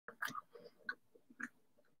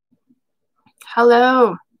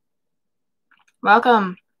Hello,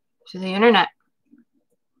 welcome to the internet.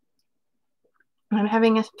 I'm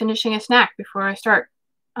finishing a snack before I start.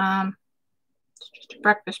 It's just a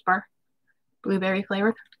breakfast bar, blueberry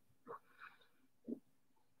flavored.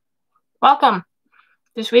 Welcome.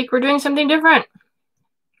 This week we're doing something different.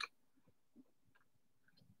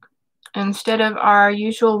 Instead of our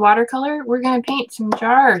usual watercolor, we're going to paint some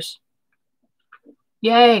jars.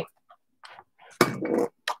 Yay.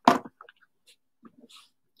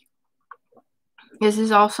 This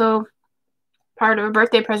is also part of a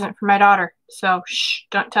birthday present for my daughter, so shh,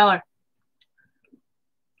 don't tell her.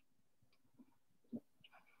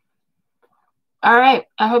 All right,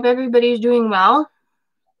 I hope everybody's doing well.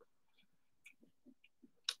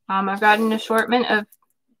 I've got an assortment of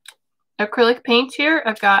acrylic paints here.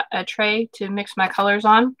 I've got a tray to mix my colors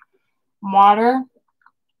on, water,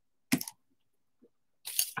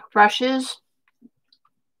 brushes,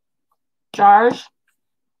 jars.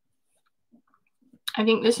 I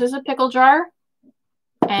think this is a pickle jar,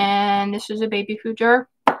 and this is a baby food jar.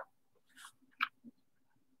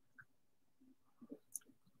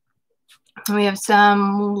 We have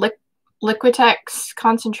some Liquitex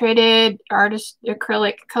concentrated artist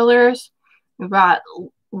acrylic colors. We've got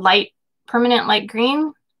permanent light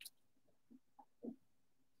green,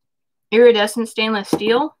 iridescent stainless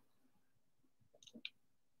steel,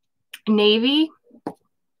 navy.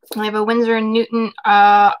 I have a Winsor & Newton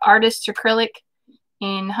artist acrylic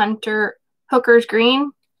in Hooker's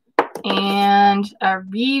green, and a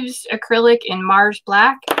Reeves acrylic in Mars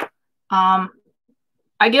black. I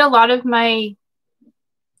get a lot of my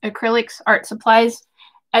acrylics art supplies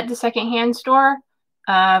at the secondhand store,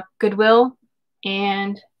 Goodwill,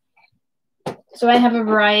 and so I have a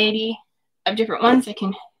variety of different ones.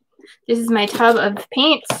 This is my tub of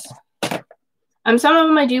paints. Some of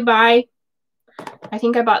them I do buy. I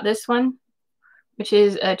think I bought this one, which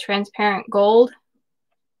is a transparent gold,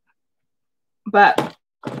 but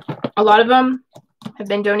a lot of them have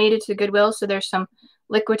been donated to Goodwill. So there's some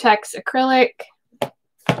Liquitex acrylic,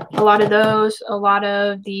 a lot of those, a lot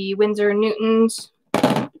of the Winsor & Newtons.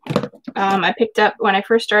 I picked up, when I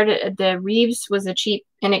first started, the Reeves was a cheap,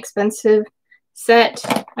 inexpensive set.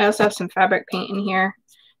 I also have some fabric paint in here,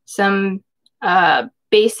 some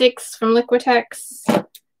basics from Liquitex,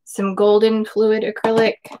 some golden fluid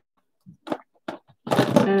acrylic.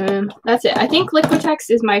 That's it. I think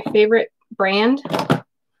Liquitex is my favorite brand,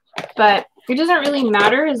 but it doesn't really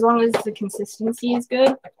matter as long as the consistency is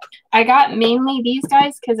good. I got mainly these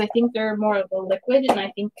guys because I think they're more of a liquid, and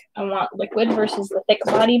I think I want liquid versus the thick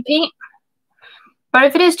body paint. But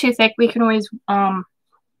if it is too thick, we can always thin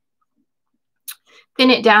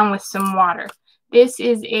it down with some water. This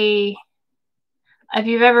is if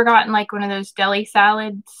you've ever gotten like one of those deli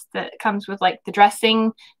salads that comes with like the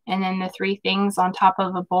dressing and then the 3 things on top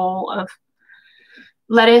of a bowl of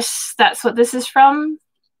lettuce, that's what this is from.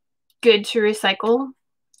 Good to recycle.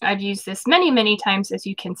 I've used this many, many times, as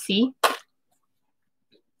you can see.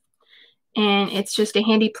 And it's just a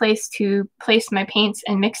handy place to place my paints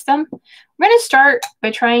and mix them. I'm going to start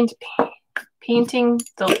by trying to painting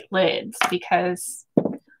the lids, because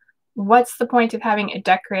what's the point of having a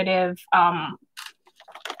decorative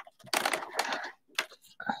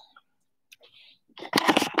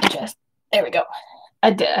there we go.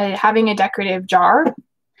 Having a decorative jar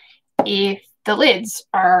if the lids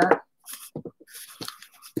are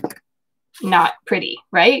not pretty,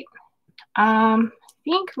 right? I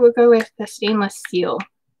think we'll go with the stainless steel.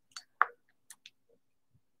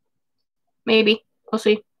 Maybe. We'll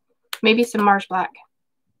see. Maybe some Mars black.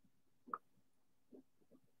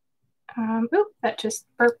 Oop, that just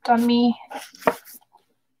burped on me.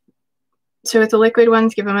 So with the liquid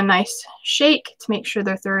ones, give them a nice shake to make sure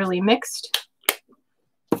they're thoroughly mixed.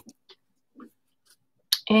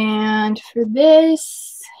 And for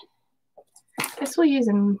this, I guess we'll use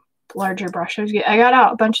a larger brush. I got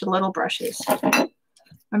out a bunch of little brushes. I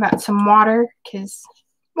got some water, because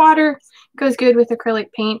water goes good with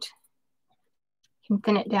acrylic paint. You can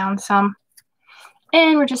thin it down some.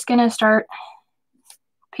 And we're just going to start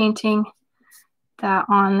painting that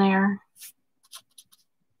on there.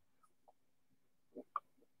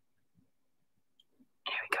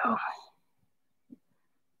 There we go.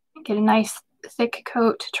 Get a nice thick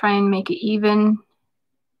coat to try and make it even.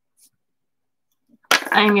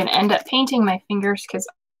 I'm going to end up painting my fingers because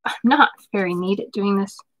I'm not very neat at doing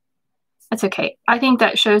this. That's okay. I think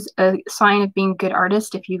that shows a sign of being a good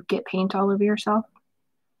artist if you get paint all over yourself.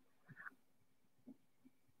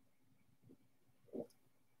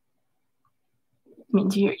 It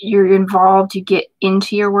means you're involved, you get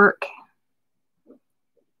into your work.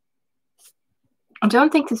 I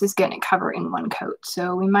don't think this is going to cover in one coat,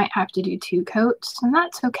 so we might have to do 2 coats, and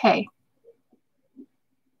that's okay.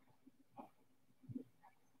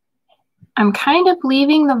 I'm kind of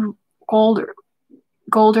leaving the golder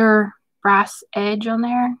brass edge on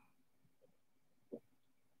there.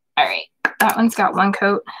 All right, that one's got 1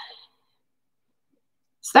 coat.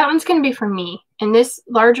 So that one's going to be for me. And this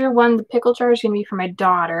larger one, the pickle jar, is going to be for my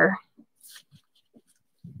daughter.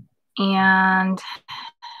 And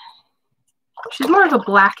she's more of a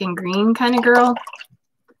black and green kind of girl.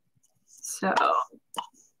 So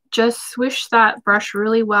just swish that brush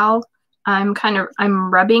really well. I'm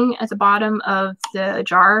rubbing at the bottom of the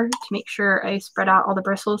jar to make sure I spread out all the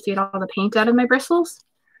bristles to get all the paint out of my bristles.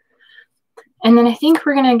 And then I think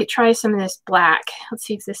we're going to try some of this black. Let's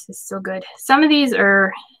see if this is still good. Some of these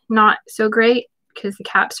are not so great because the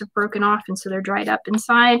caps are broken off and so they're dried up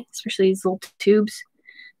inside, especially these little tubes.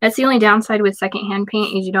 That's the only downside with secondhand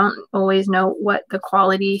paint is you don't always know what the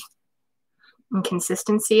quality and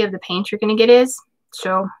consistency of the paint you're going to get is.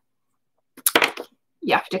 So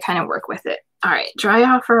you have to kind of work with it. All right, dry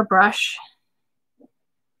off our brush.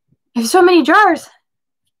 I have so many jars.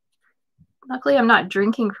 Luckily, I'm not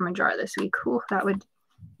drinking from a jar this week. Ooh, that would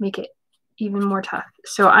make it even more tough.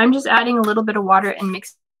 So I'm just adding a little bit of water and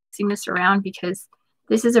mixing this around because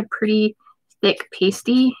this is a pretty thick,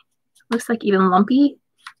 pasty, looks like even lumpy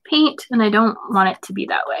paint, and I don't want it to be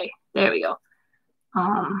that way. There we go.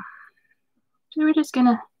 So we're just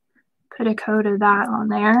gonna put a coat of that on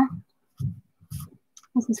there.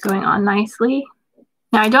 This is going on nicely.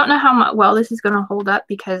 Now I don't know how well this is gonna hold up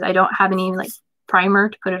because I don't have any like primer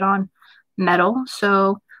to put it on metal,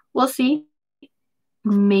 so we'll see.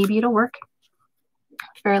 Maybe it'll work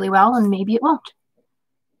fairly well and maybe it won't.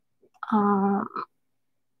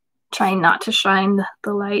 Trying not to shine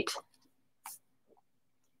the light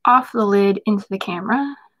off the lid into the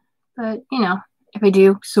camera, but you know, if I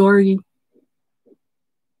do, sorry.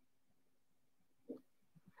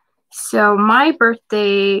 So my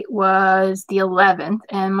birthday was the 11th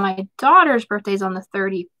and my daughter's birthday is on the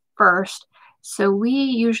 31st. So we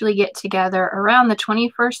usually get together around the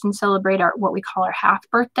 21st and celebrate our what we call our half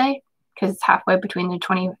birthday because it's halfway between the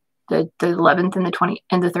 11th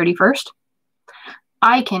and the 31st.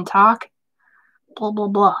 I can talk, blah blah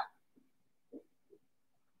blah.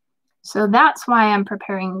 So that's why I'm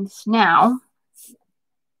preparing this now,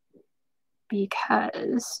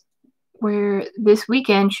 because this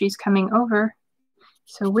weekend she's coming over,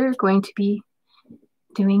 so we're going to be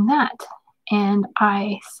doing that. And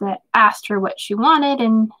I asked her what she wanted,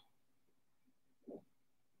 and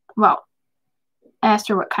well, asked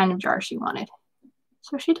her what kind of jar she wanted.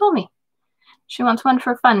 So she told me she wants one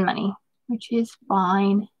for fun money, which is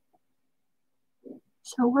fine.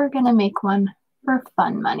 So we're gonna make one for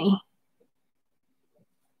fun money.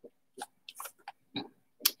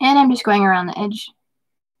 And I'm just going around the edge.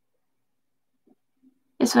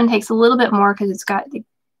 This one takes a little bit more because it's got the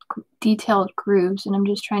detailed grooves, and I'm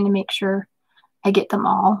just trying to make sure I get them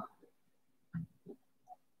all.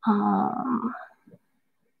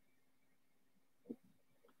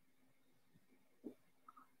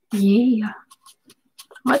 Yeah.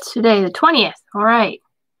 What's today? The 20th. All right.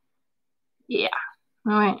 Yeah.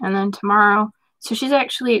 All right. And then tomorrow. So she's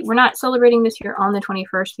actually, we're not celebrating this year on the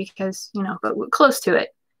 21st because, you know, but we're close to it.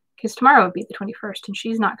 Because tomorrow would be the 21st and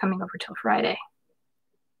she's not coming over till Friday.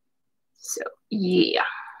 So, yeah.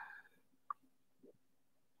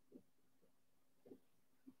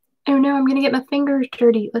 Oh no, I'm going to get my fingers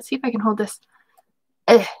dirty. Let's see if I can hold this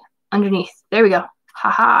underneath. There we go.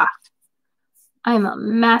 Haha. I am a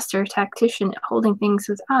master tactician at holding things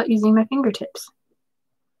without using my fingertips.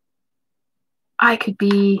 I could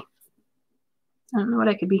be, I don't know what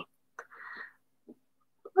I could be.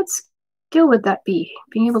 What skill would that be?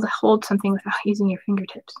 Being able to hold something without using your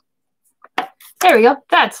fingertips. There we go.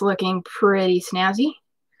 That's looking pretty snazzy.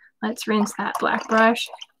 Let's rinse that black brush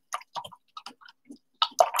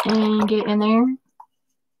and get in there.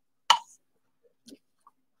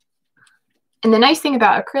 And the nice thing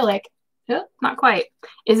about acrylic, oh, not quite,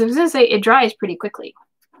 is I was going to say it dries pretty quickly.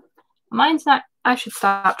 Mine's not, I should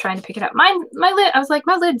stop trying to pick it up. My lid, I was like,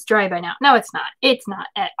 my lid's dry by now. No, it's not. It's not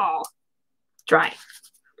at all dry.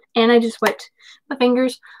 And I just wiped my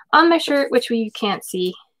fingers on my shirt, which you can't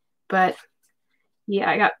see, but yeah,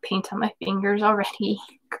 I got paint on my fingers already.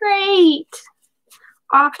 Great.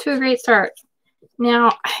 Off to a great start.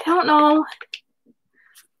 Now, I don't know.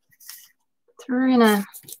 So we're going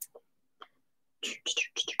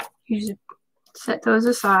to set those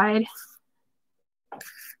aside.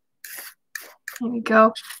 There we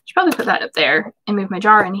go. Should probably put that up there and move my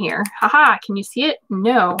jar in here. Haha, can you see it?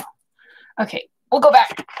 No. Okay, we'll go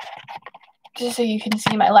back just so you can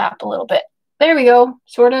see my lap a little bit. There we go,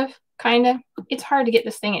 sort of, kind of. It's hard to get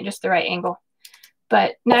this thing at just the right angle.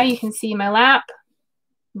 But now you can see my lap.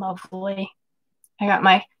 Lovely. I got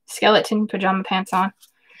my skeleton pajama pants on.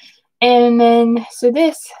 And then, so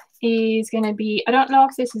this is going to be, I don't know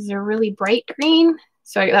if this is a really bright green.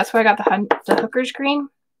 So that's why I got the hooker's green.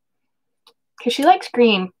 Because she likes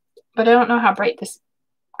green, but I don't know how bright this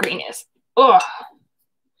green is. Ugh.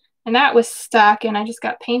 And that was stuck, and I just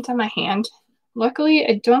got paint on my hand. Luckily,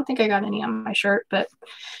 I don't think I got any on my shirt, but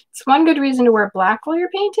it's one good reason to wear black while you're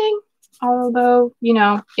painting. Although, you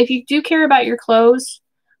know, if you do care about your clothes,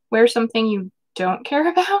 wear something you don't care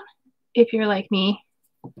about, if you're like me.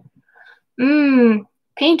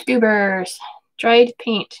 Paint goobers. Dried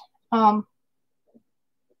paint.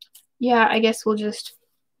 Yeah, I guess we'll just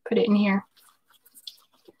put it in here.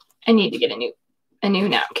 I need to get a new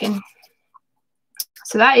napkin.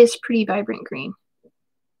 So that is pretty vibrant green.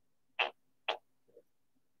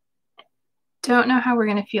 Don't know how we're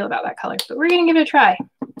going to feel about that color, but we're going to give it a try.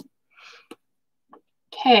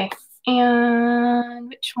 Okay, and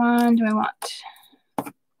which one do I want?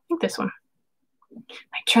 I think this one.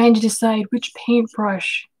 I'm trying to decide which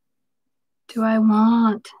paintbrush do I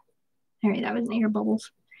want. All right, that was an ear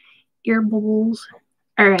bubbles. Ear bubbles.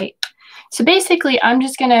 All right, so basically I'm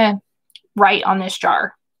just going to write on this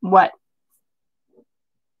jar what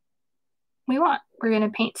we want. We're going to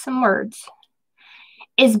paint some words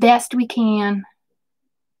as best we can.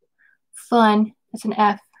 Fun. That's an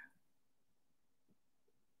F.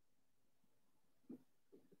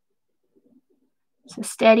 It's a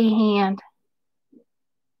steady hand.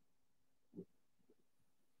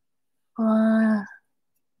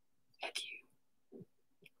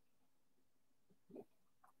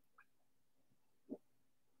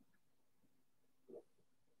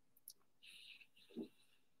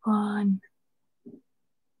 Fun.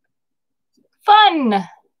 Fun.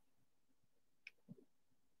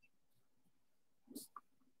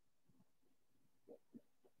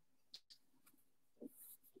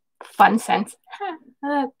 Fun sense.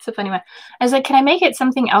 That's a funny one. I was like, can I make it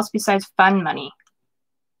something else besides fun money?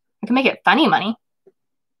 I can make it funny money.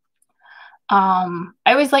 I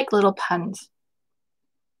always like little puns.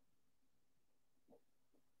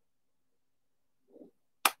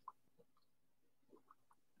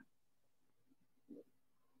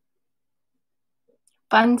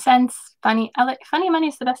 Fun sense, funny. I like funny money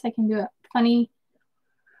is the best I can do it. Funny.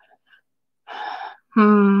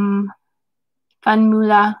 Fun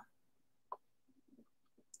moolah.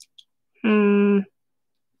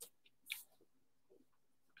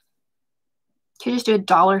 Could just do a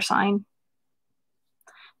dollar sign.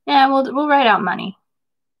 Yeah, we'll write out money.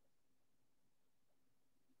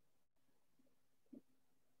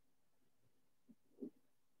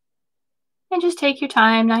 And just take your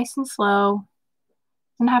time, nice and slow.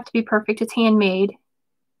 Doesn't have to be perfect. It's handmade.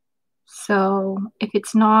 So if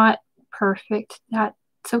it's not perfect, that's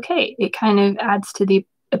okay. It kind of adds to the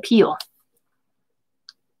appeal.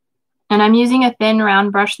 And I'm using a thin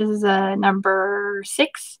round brush. This is a number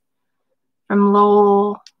 6 from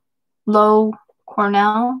Low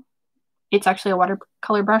Cornell. It's actually a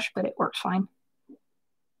watercolor brush, but it works fine.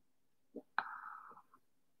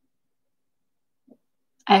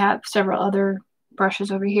 I have several other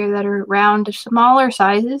brushes over here that are round, smaller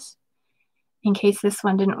sizes, in case this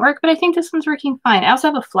one didn't work, but I think this one's working fine. I also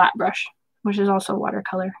have a flat brush, which is also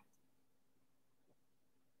watercolor.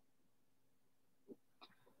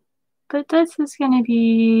 But this is going to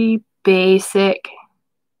be basic.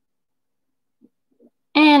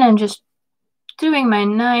 And I'm just doing my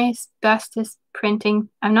nice bestest printing.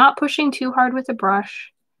 I'm not pushing too hard with the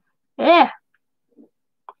brush. Yeah.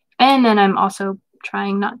 And then I'm also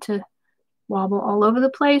trying not to wobble all over the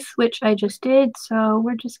place, which I just did. So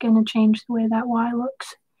we're just going to change the way that Y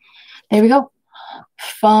looks. There we go.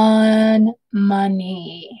 Fun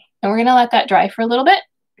money. And we're going to let that dry for a little bit.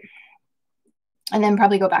 And then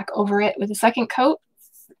probably go back over it with a second coat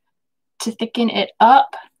to thicken it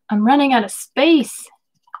up. I'm running out of space.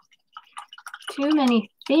 Too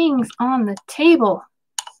many things on the table.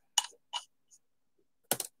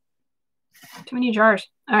 Too many jars.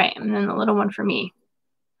 All right, and then the little one for me.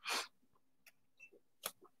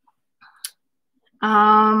 Do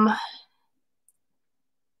I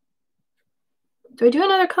do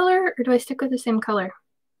another color or do I stick with the same color?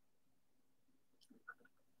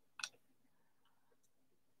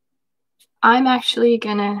 I'm actually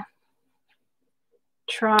gonna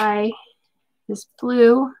try this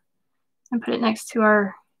blue and put it next to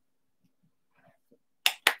our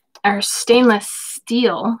stainless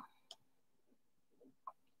steel.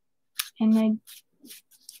 And I'm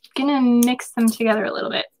gonna mix them together a little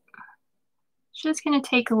bit. Just going to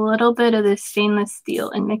take a little bit of this stainless steel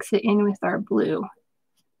and mix it in with our blue.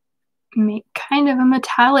 Make kind of a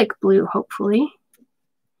metallic blue, hopefully.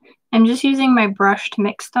 I'm just using my brush to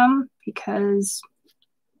mix them because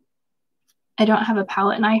I don't have a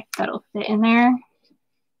palette knife that'll fit in there.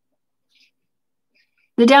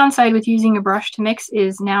 The downside with using a brush to mix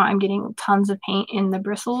is now I'm getting tons of paint in the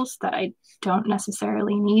bristles that I don't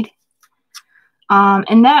necessarily need.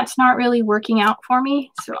 And that's not really working out for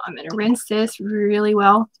me. So I'm going to rinse this really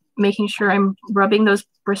well, making sure I'm rubbing those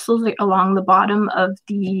bristles along the bottom of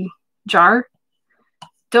the jar.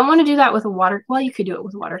 Don't want to do that with a water, well, you could do it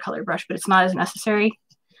with a watercolor brush, but it's not as necessary.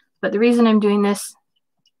 But the reason I'm doing this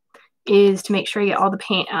is to make sure I get all the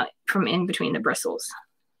paint out from in between the bristles.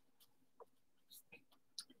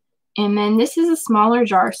 And then this is a smaller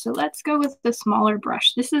jar, so let's go with the smaller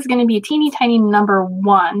brush. This is going to be a teeny tiny number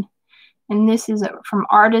 1, and this is from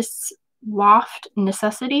Artist's Loft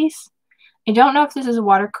Necessities. I don't know if this is a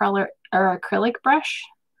watercolor or acrylic brush,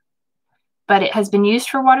 but it has been used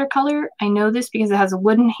for watercolor. I know this because it has a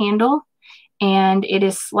wooden handle, and it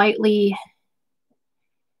is slightly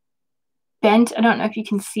bent. I don't know if you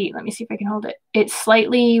can see. Let me see if I can hold it. It's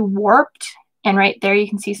slightly warped, and right there you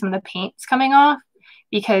can see some of the paint's coming off,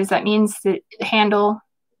 because that means the handle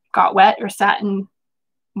got wet or sat in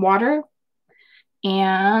water,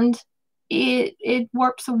 and it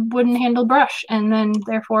warps a wooden handle brush, and then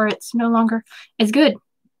therefore it's no longer as good.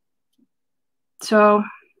 So I'm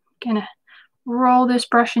gonna roll this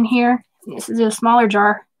brush in here. This is a smaller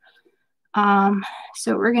jar.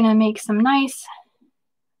 So we're gonna make some nice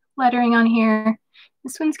lettering on here.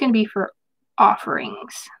 This one's gonna be for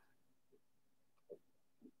offerings.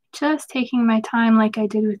 Just taking my time like I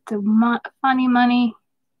did with the funny money.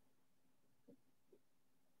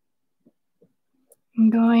 I'm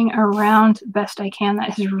going around the best I can.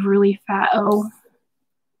 That is really fat O.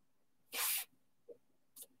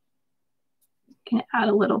 Gonna add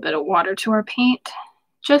a little bit of water to our paint.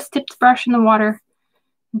 Just dip the brush in the water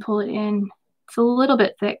and pull it in. It's a little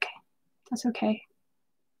bit thick. That's okay.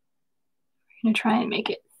 I'm gonna try and make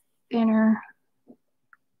it thinner.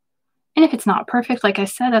 And if it's not perfect, like I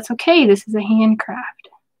said, that's okay. This is a handcraft.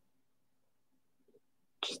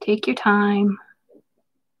 Just take your time.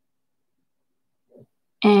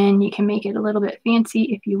 And you can make it a little bit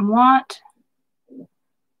fancy if you want.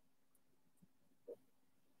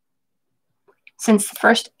 Since the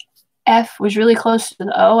first F was really close to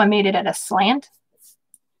the O, I made it at a slant.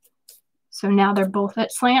 So now they're both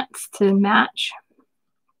at slants to match.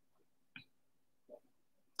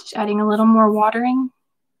 Just adding a little more water.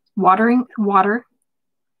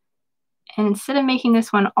 And instead of making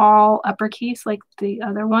this one all uppercase like the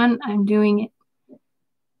other one, I'm doing it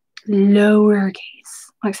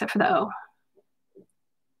lowercase, except for the O,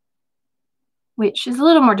 which is a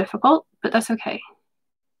little more difficult, but that's okay.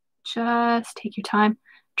 Just take your time.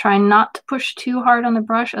 Try not to push too hard on the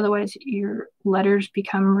brush, otherwise your letters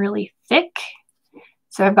become really thick.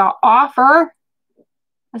 So I've got offer.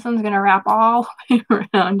 This one's gonna wrap all the way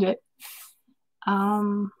around it.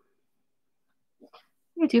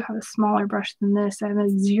 I do have a smaller brush than this. I have a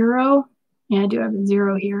 0. Yeah, I do have a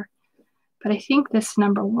 0 here. But I think this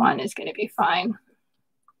number 1 is going to be fine.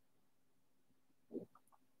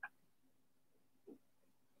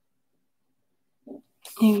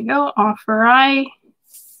 Here you go. Offeree.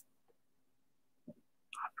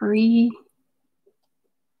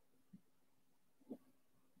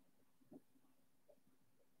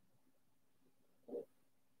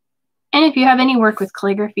 And if you have any work with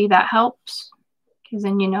calligraphy, that helps, because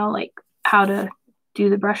then you know like how to do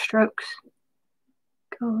the brush strokes.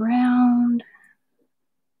 Go around.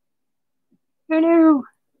 Oh no.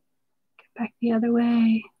 Get back the other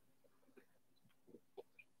way.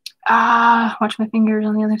 Ah, watch my fingers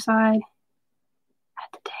on the other side.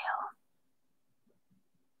 At the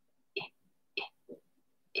tail.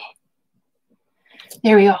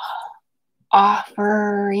 There we go.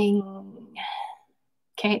 Offering.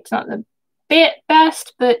 Okay, it's not the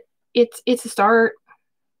best, but it's a start.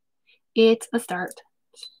 It's a start.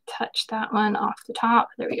 Touch that one off the top.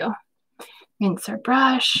 There we go. Rinse our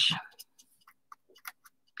brush.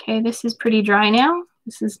 Okay, this is pretty dry now.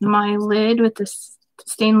 This is my lid with the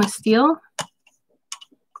stainless steel.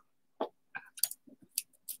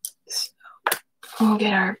 So we'll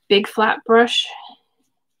get our big flat brush.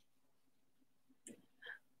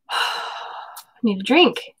 Need a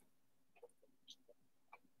drink.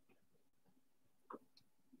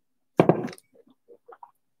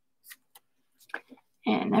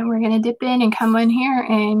 And then we're going to dip in and come in here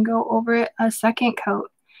and go over it a second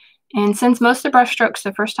coat. And since most of the brush strokes,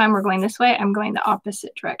 the first time we're going this way, I'm going the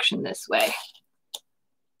opposite direction this way.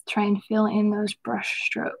 try and fill in those brush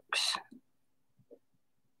strokes.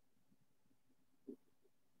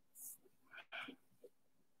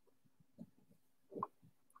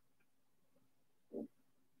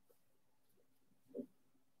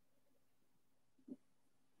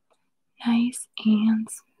 Nice and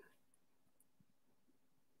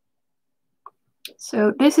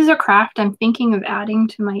so this is a craft I'm thinking of adding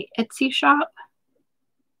to my Etsy shop,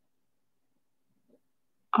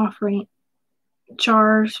 offering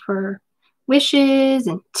jars for wishes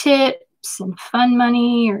and tips and fun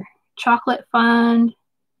money or chocolate fund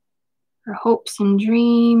or hopes and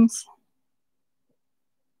dreams.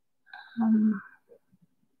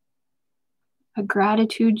 A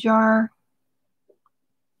gratitude jar.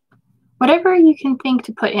 Whatever you can think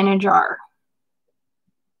to put in a jar.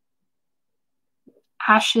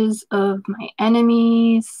 Ashes of my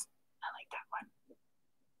enemies. I like that one.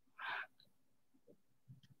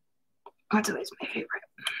 That's always my favorite.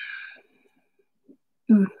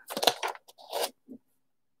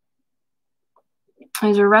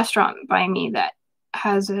 There's a restaurant by me that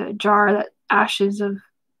has a jar that ashes of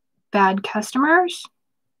bad customers.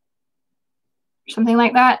 Something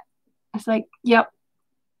like that. It's like, yep,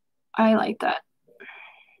 I like that.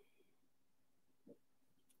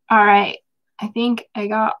 All right, I think I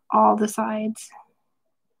got all the sides.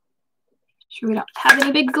 Sure we don't have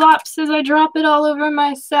any big glops as I drop it all over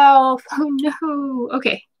myself. Oh no.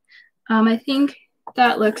 Okay, I think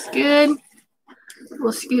that looks good.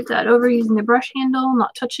 We'll scoot that over using the brush handle,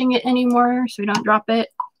 not touching it anymore so we don't drop it.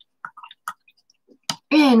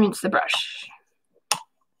 And rinse the brush.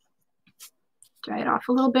 Dry it off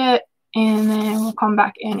a little bit, and then we'll come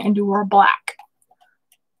back in and do our black.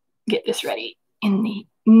 Get this ready in the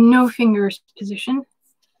no fingers position.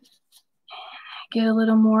 Get a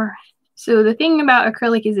little more. So the thing about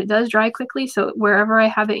acrylic is it does dry quickly, so wherever I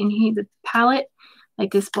have it in the palette,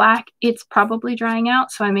 like this black, it's probably drying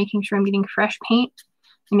out, so I'm making sure I'm getting fresh paint.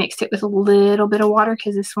 I mixed it with a little bit of water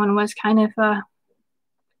because this one was kind of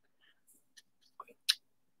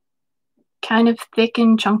thick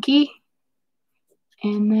and chunky.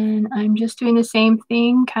 And then I'm just doing the same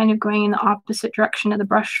thing, kind of going in the opposite direction of the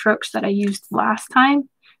brush strokes that I used last time,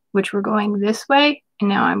 which were going this way, and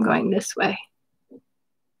now I'm going this way.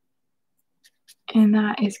 And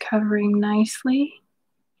that is covering nicely.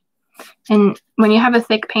 And when you have a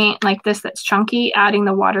thick paint like this that's chunky, adding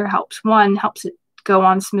the water helps. One, helps it go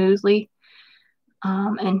on smoothly.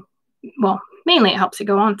 And, well, mainly it helps it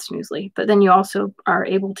go on smoothly, but then you also are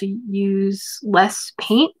able to use less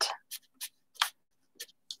paint.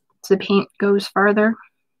 So the paint goes farther.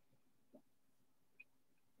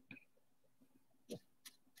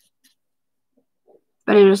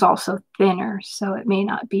 But it is also thinner, so it may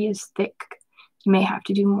not be as thick. You may have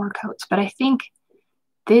to do more coats, but I think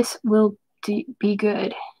this will be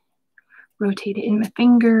good. Rotate it in my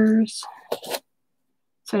fingers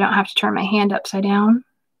so I don't have to turn my hand upside down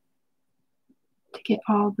to get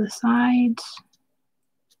all the sides.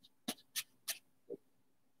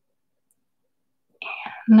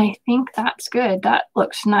 And I think that's good. That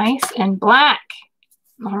looks nice and black.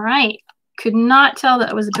 All right. Could not tell that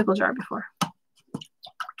it was a pickle jar before.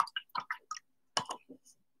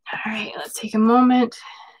 All right, let's take a moment.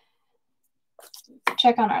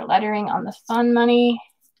 Check on our lettering on the fun money.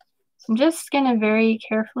 So I'm just going to very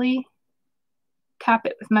carefully tap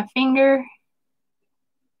it with my finger.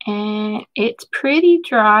 And it's pretty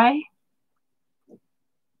dry.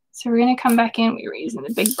 So we're going to come back in. We were using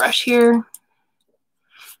the big brush here.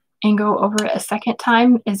 And go over it a second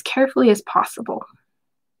time as carefully as possible.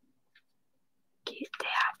 Get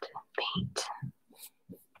that paint.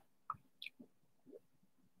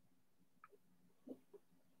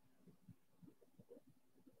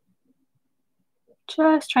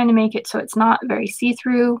 Just trying to make it so it's not very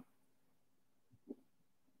see-through.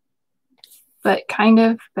 But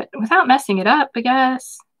without messing it up, I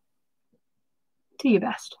guess. Do your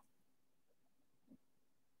best.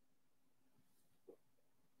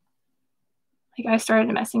 Like I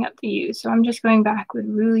started messing up the U's, so I'm just going back with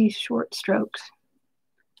really short strokes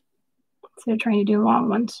instead of trying to do long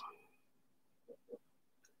ones.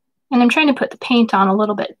 And I'm trying to put the paint on a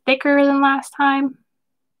little bit thicker than last time.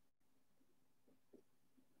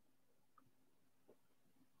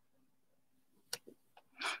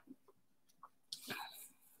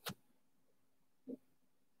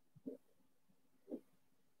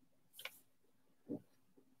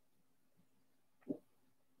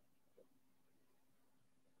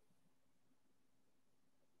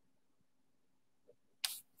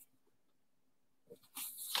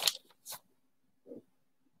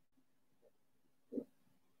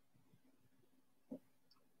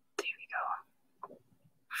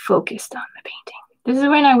 focused on the painting. This is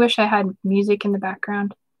when I wish I had music in the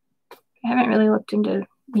background. I haven't really looked into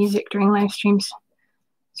music during live streams,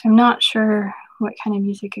 so I'm not sure what kind of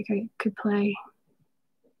music I could play.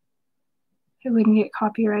 It wouldn't get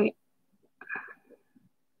copyright.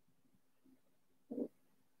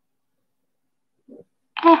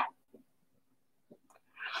 Ah.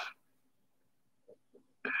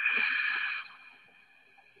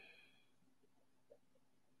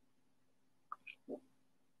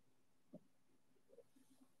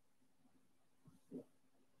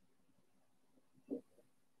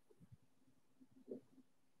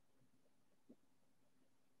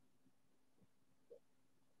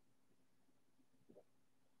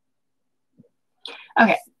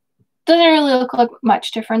 Okay, doesn't really look like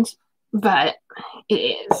much difference, but it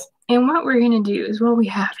is. And what we're gonna do is, well, we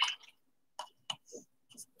have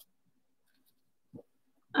it.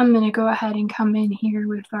 I'm gonna go ahead and come in here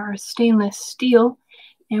with our stainless steel,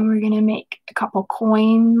 and we're gonna make a couple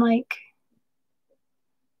coin-like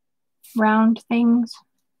round things.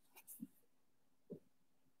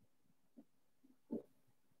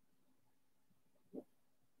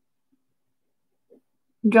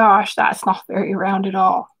 Gosh, that's not very round at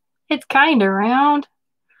all. It's kind of round.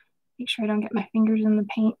 Make sure I don't get my fingers in the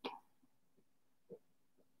paint.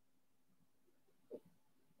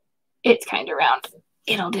 It's kind of round.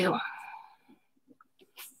 It'll do.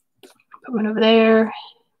 Put one over there,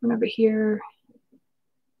 one over here.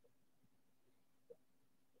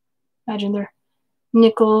 Imagine they're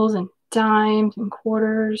nickels and dimes and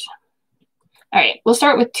quarters. All right, we'll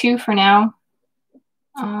start with 2 for now.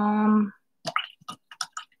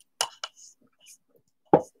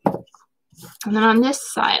 And then on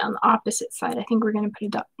this side, on the opposite side, I think we're going to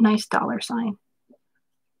put a nice dollar sign.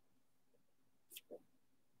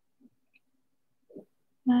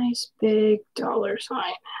 Nice big dollar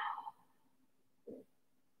sign.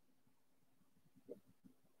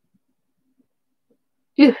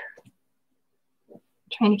 Ew.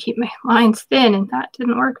 Trying to keep my lines thin, and that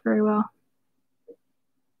didn't work very well.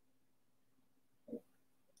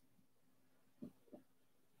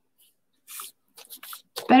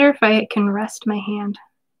 It's better if I can rest my hand.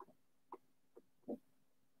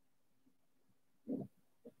 There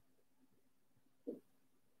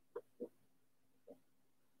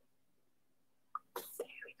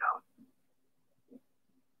we go.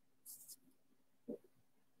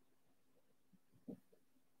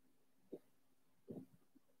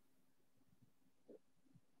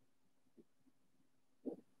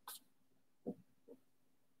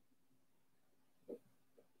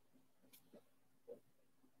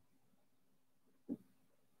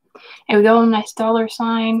 There we go, nice dollar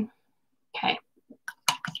sign. Okay.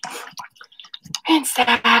 Rinse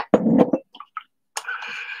that.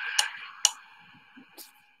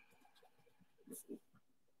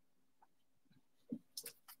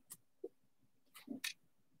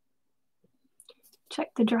 Check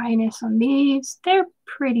the dryness on these. They're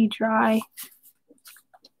pretty dry.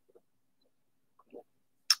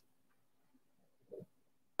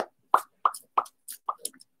 I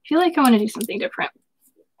feel like I want to do something different.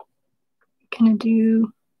 I'm gonna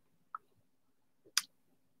do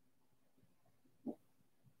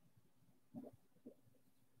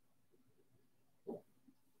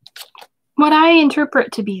what I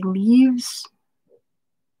interpret to be leaves.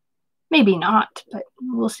 Maybe not, but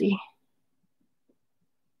we'll see.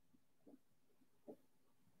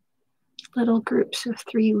 Little groups of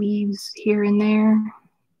 3 leaves here and there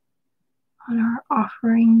on our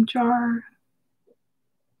offering jar.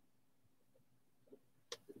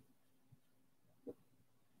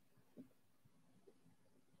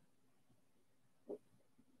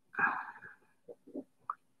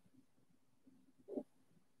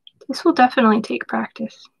 This will definitely take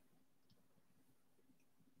practice.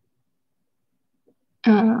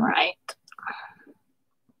 All right.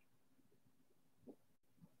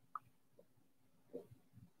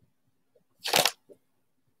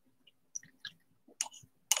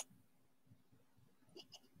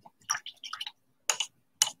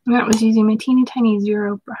 And that was using my teeny tiny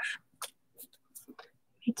 0 brush.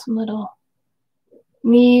 Made some little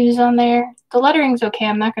leaves on there. The lettering's okay.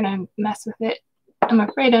 I'm not going to mess with it. I'm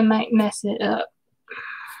afraid I might mess it up.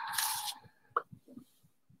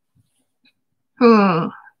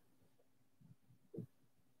 I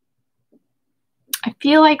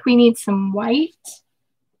feel like we need some white.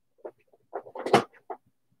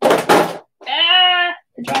 Ah, I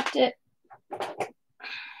dropped it.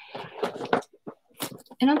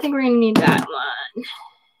 I don't think we're going to need that one.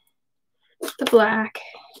 The black.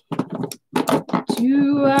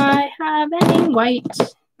 Do I have any white?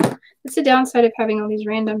 That's the downside of having all these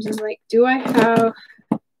randoms is like, do I have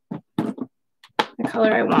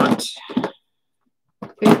color I want.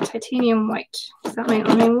 Good, titanium white. Is that my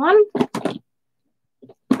only one?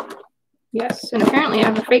 Yes, and apparently I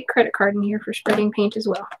have a fake credit card in here for spreading paint as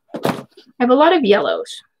well. I have a lot of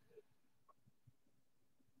yellows.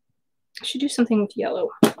 I should do something with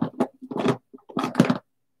yellow.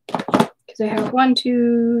 Because I have 1,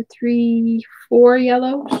 2, 3, 4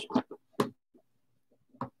 yellows.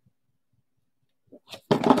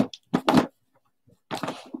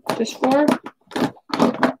 Just 4?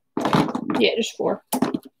 Yeah, just 4.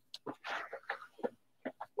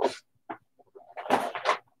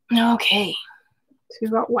 Okay, so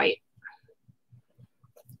we've got white.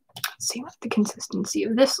 Let's see what the consistency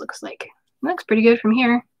of this looks like. It looks pretty good from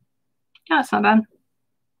here. Yeah, it's not bad.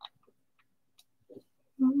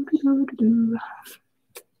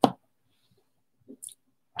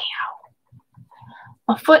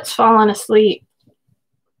 My foot's fallen asleep.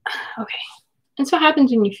 Okay. That's what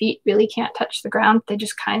happens when your feet really can't touch the ground. They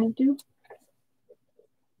just kind of do.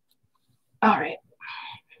 All right.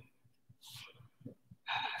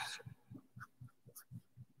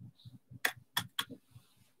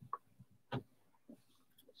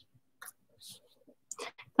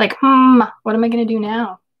 Like, what am I going to do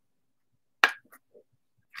now? I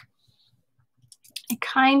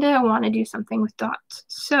kind of want to do something with dots.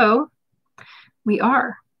 So we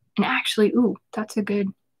are. And actually, ooh, that's a good.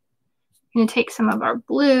 I'm going to take some of our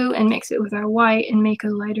blue and mix it with our white and make a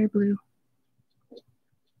lighter blue.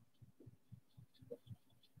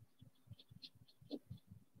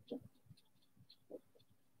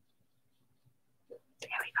 There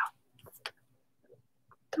we go.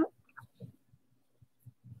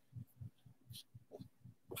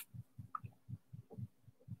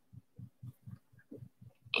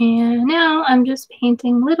 And now I'm just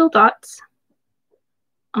painting little dots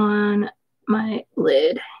on my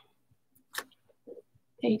lid.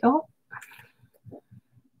 There you go.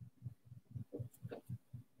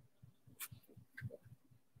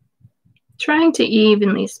 Trying to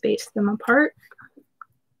evenly space them apart.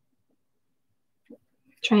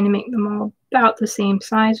 Trying to make them all about the same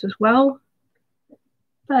size as well.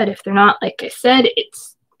 But if they're not, like I said,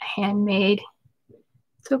 it's handmade.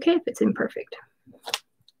 It's okay if it's imperfect.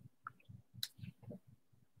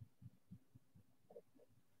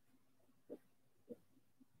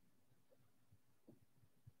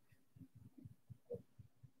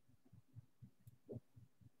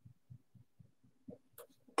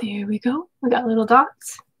 There we go. We got little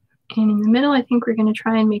dots. And in the middle, I think we're going to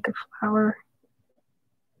try and make a flower.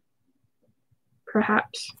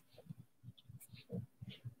 Perhaps.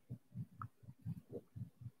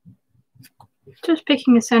 Just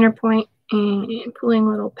picking the center point and pulling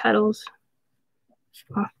little petals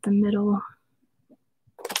off the middle.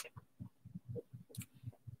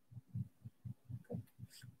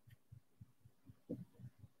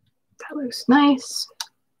 That looks nice.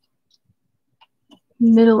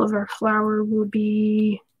 Middle of our flower will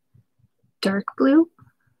be dark blue.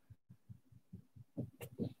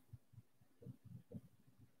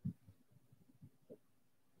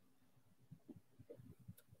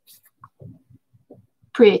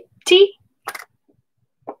 Pretty.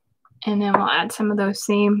 And then we'll add some of those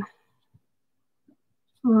same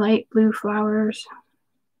light blue flowers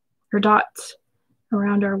or dots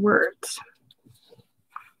around our words.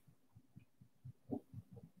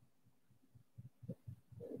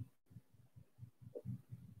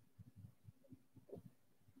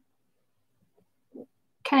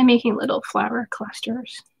 Kind of making little flower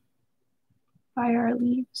clusters by our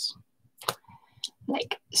leaves,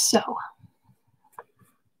 like so.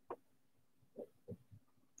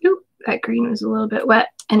 Oop, that green was a little bit wet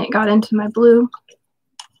and it got into my blue.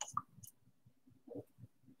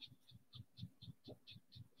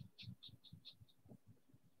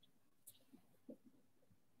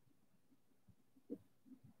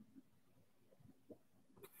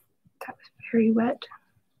 That was very wet.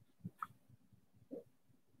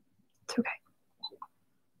 It's okay.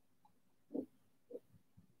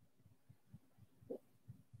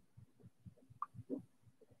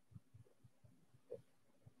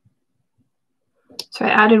 So I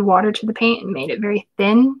added water to the paint and made it very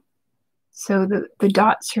thin. So the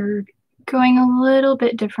dots are going a little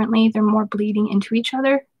bit differently. They're more bleeding into each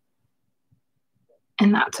other.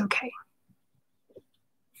 And that's okay.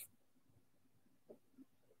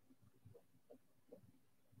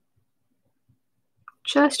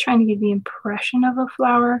 Just trying to give the impression of a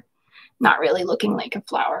flower, not really looking like a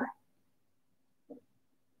flower.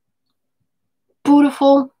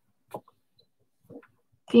 Beautiful. I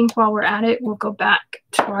think while we're at it, we'll go back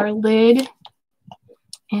to our lid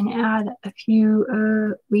and add a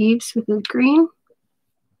few leaves with the green.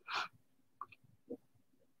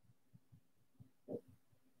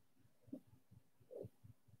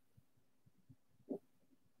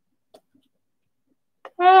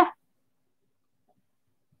 Ah.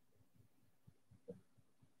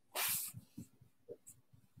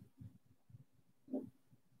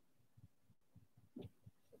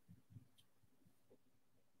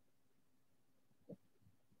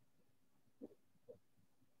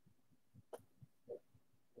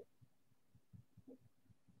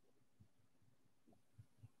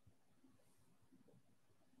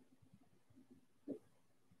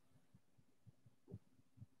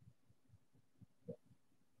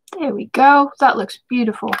 There we go. That looks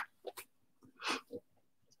beautiful.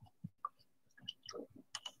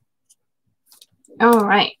 All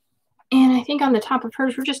right. And I think on the top of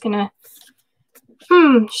hers, we're just going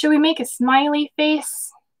to, should we make a smiley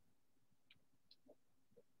face?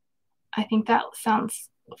 I think that sounds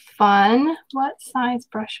fun. What size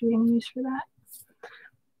brush are we going to use for that?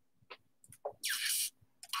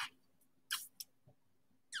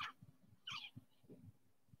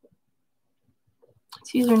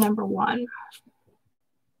 Let's use our number 1.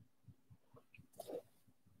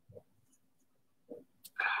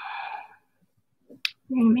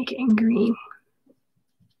 We're going to make it in green.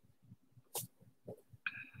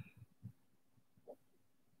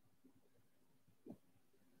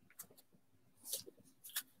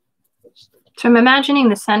 So I'm imagining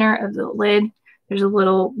the center of the lid. There's a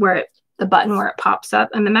little the button where it pops up.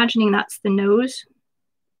 I'm imagining that's the nose.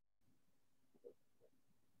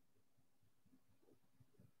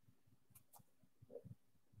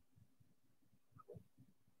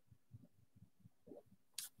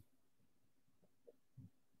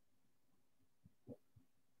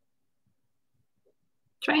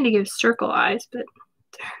 Trying to give circle eyes, but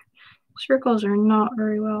circles are not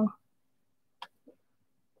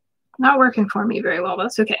working for me very well, but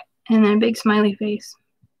that's okay. And then a big smiley face.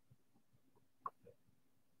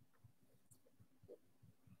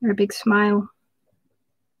 Or a big smile.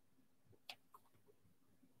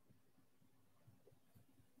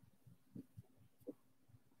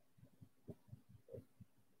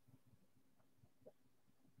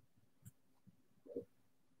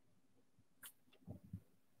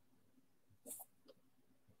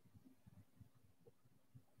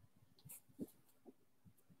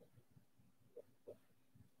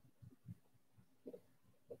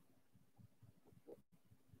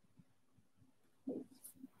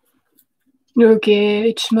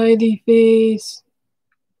 Okay, smiley face.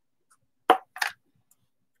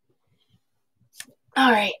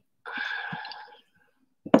 All right.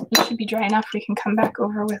 It should be dry enough. We can come back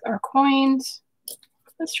over with our coins.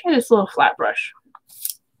 Let's try this little flat brush.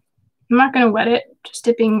 I'm not going to wet it, just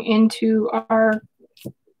dipping into our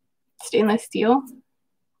stainless steel.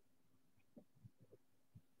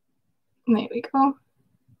 And there we go.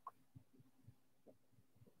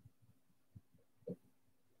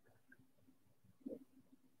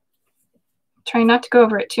 Try not to go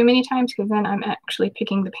over it too many times because then I'm actually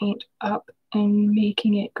picking the paint up and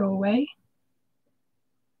making it go away.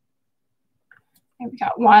 There we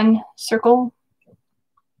got one circle.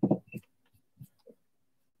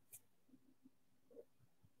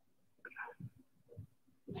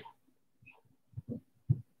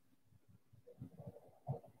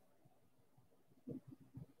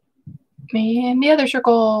 And the other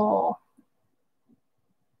circle.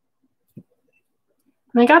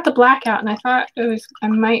 And I got the black out and I thought I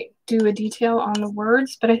might do a detail on the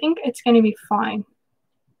words, but I think it's going to be fine.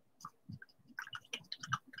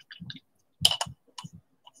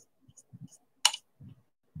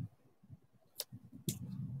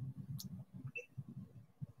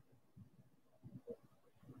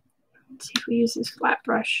 Let's see if we use this flat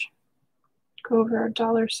brush. Go over our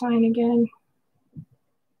dollar sign again.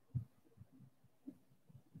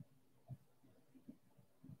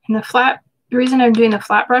 And the reason I'm doing the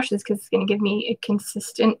flat brush is because it's going to give me a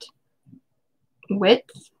consistent width,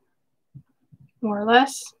 more or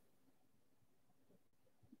less.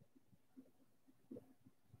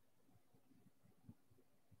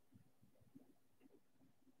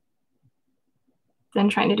 Then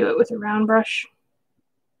trying to do it with a round brush.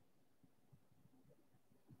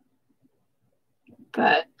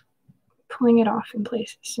 But pulling it off in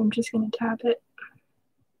places, so I'm just going to tap it.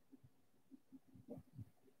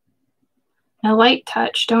 A light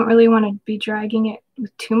touch, don't really want to be dragging it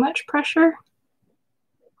with too much pressure,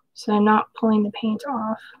 so I'm not pulling the paint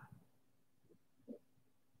off.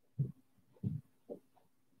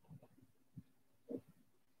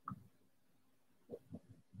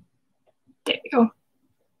 There we go.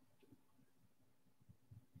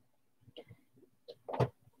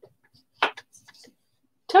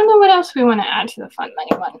 Don't know what else we want to add to the fun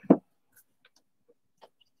money one.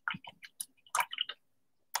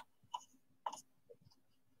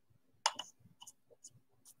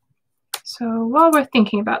 while we're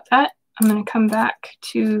thinking about that, I'm going to come back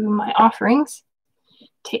to my offerings,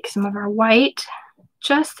 take some of our white,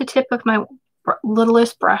 just the tip of my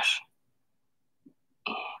littlest brush.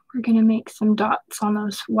 And we're going to make some dots on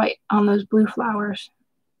those blue flowers.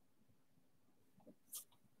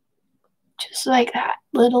 Just like that,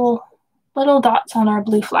 little dots on our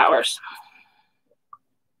blue flowers.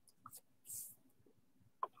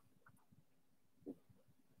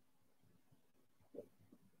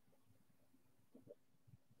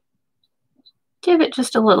 Give it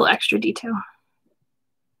just a little extra detail.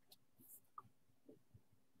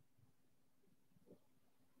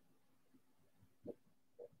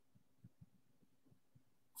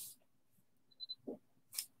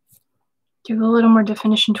 Give a little more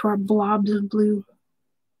definition to our blobs of blue.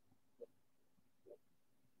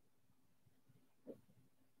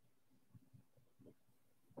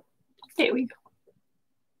 There we go.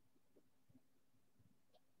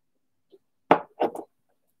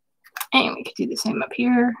 And we could do the same up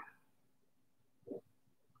here.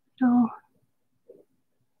 Little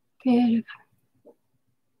bit of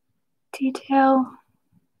detail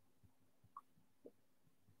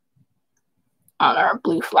on our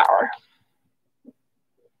blue flower.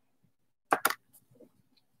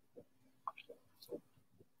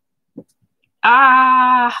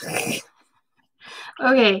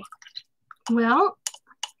 Okay. Well,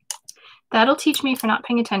 that'll teach me for not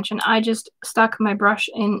paying attention. I just stuck my brush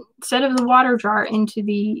instead of the water jar into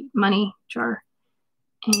the money jar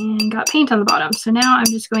and got paint on the bottom. So now I'm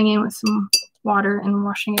just going in with some water and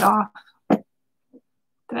washing it off the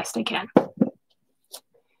best I can.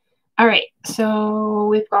 All right, so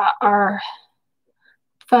we've got our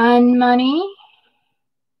fun money.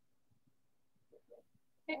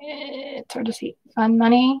 It's hard to see. Fun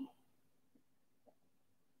money.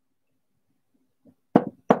 We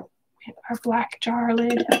have our black jar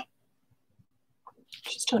lid,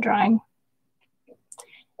 which is still drying.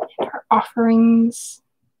 And our offerings.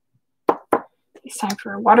 It's time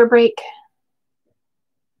for a water break.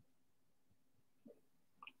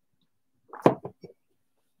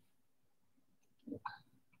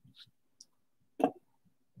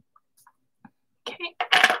 Okay.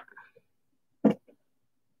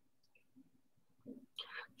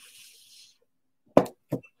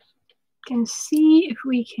 Can see if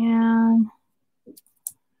we can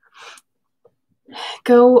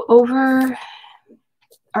go over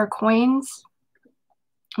our coins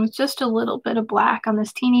with just a little bit of black on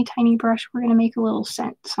this teeny tiny brush. We're going to make a little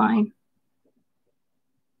cent sign.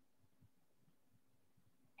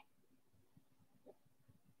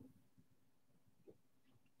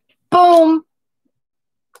 Boom!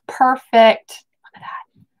 Perfect. Look at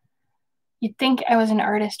that. You'd think I was an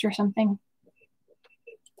artist or something.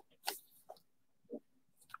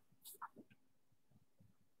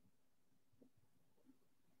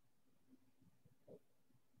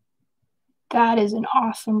 That is an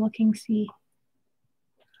awesome looking C.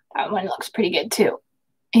 That one looks pretty good too.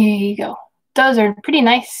 There you go. Those are pretty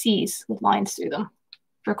nice C's with lines through them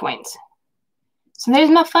for coins. So there's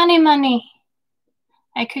my funny money.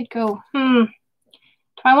 I could go, do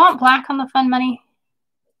I want black on the fun money?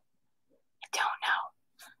 I don't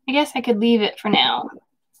know. I guess I could leave it for now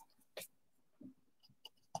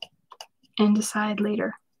and decide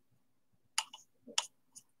later.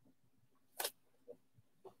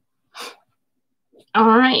 All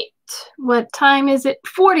right, what time is it?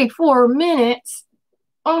 44 minutes.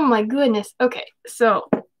 Oh my goodness. Okay, so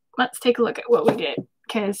let's take a look at what we did,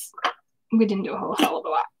 because we didn't do a whole hell of a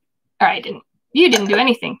lot. Or I didn't. You didn't do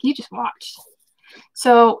anything. You just watched.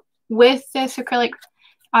 So with this acrylic,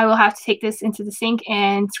 I will have to take this into the sink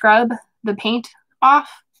and scrub the paint off,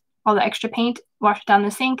 all the extra paint, wash it down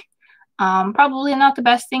the sink. Probably not the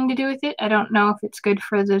best thing to do with it. I don't know if it's good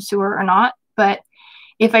for the sewer or not, but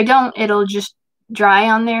if I don't, it'll just dry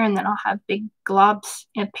on there and then I'll have big globs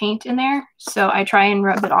of paint in there. So I try and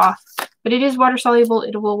rub it off, but it is water soluble.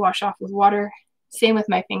 It will wash off with water. Same with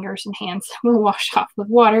my fingers and hands will wash off with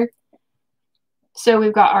water. So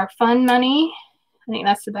we've got our fun money. I think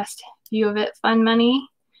that's the best view of it. Fun money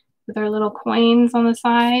with our little coins on the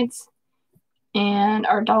sides and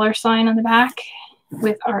our dollar sign on the back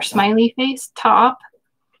with our smiley face top.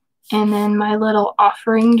 And then my little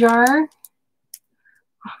offering jar.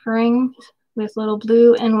 Offerings with little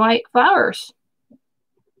blue and white flowers.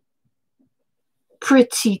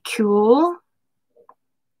 Pretty cool.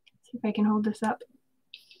 See if I can hold this up.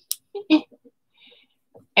 There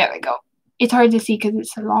we go. It's hard to see because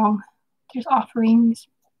it's so long. There's offerings.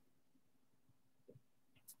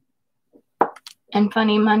 And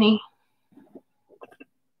funny money.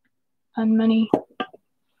 Fun money.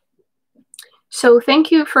 So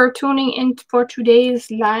thank you for tuning in for today's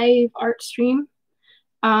live art stream.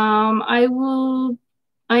 I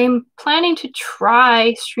am planning to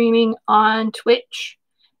try streaming on Twitch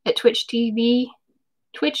at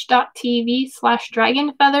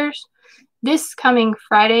twitch.tv/dragonfeathers this coming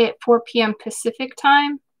Friday at 4 p.m. Pacific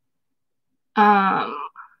time.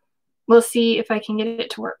 We'll see if I can get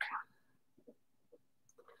it to work.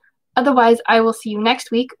 Otherwise, I will see you next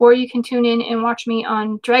week, or you can tune in and watch me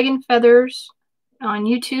on Dragon Feathers on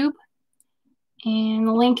YouTube. And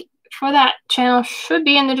the link for that channel should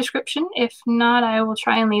be in the description. If not, I will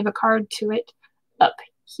try and leave a card to it up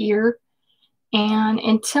here. And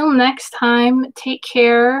until next time, take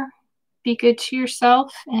care, be good to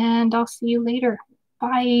yourself, and I'll see you later.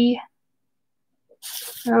 Bye.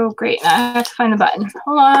 Oh, great. Now I have to find the button.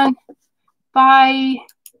 Hold on. Bye.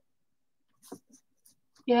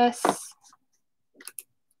 Yes.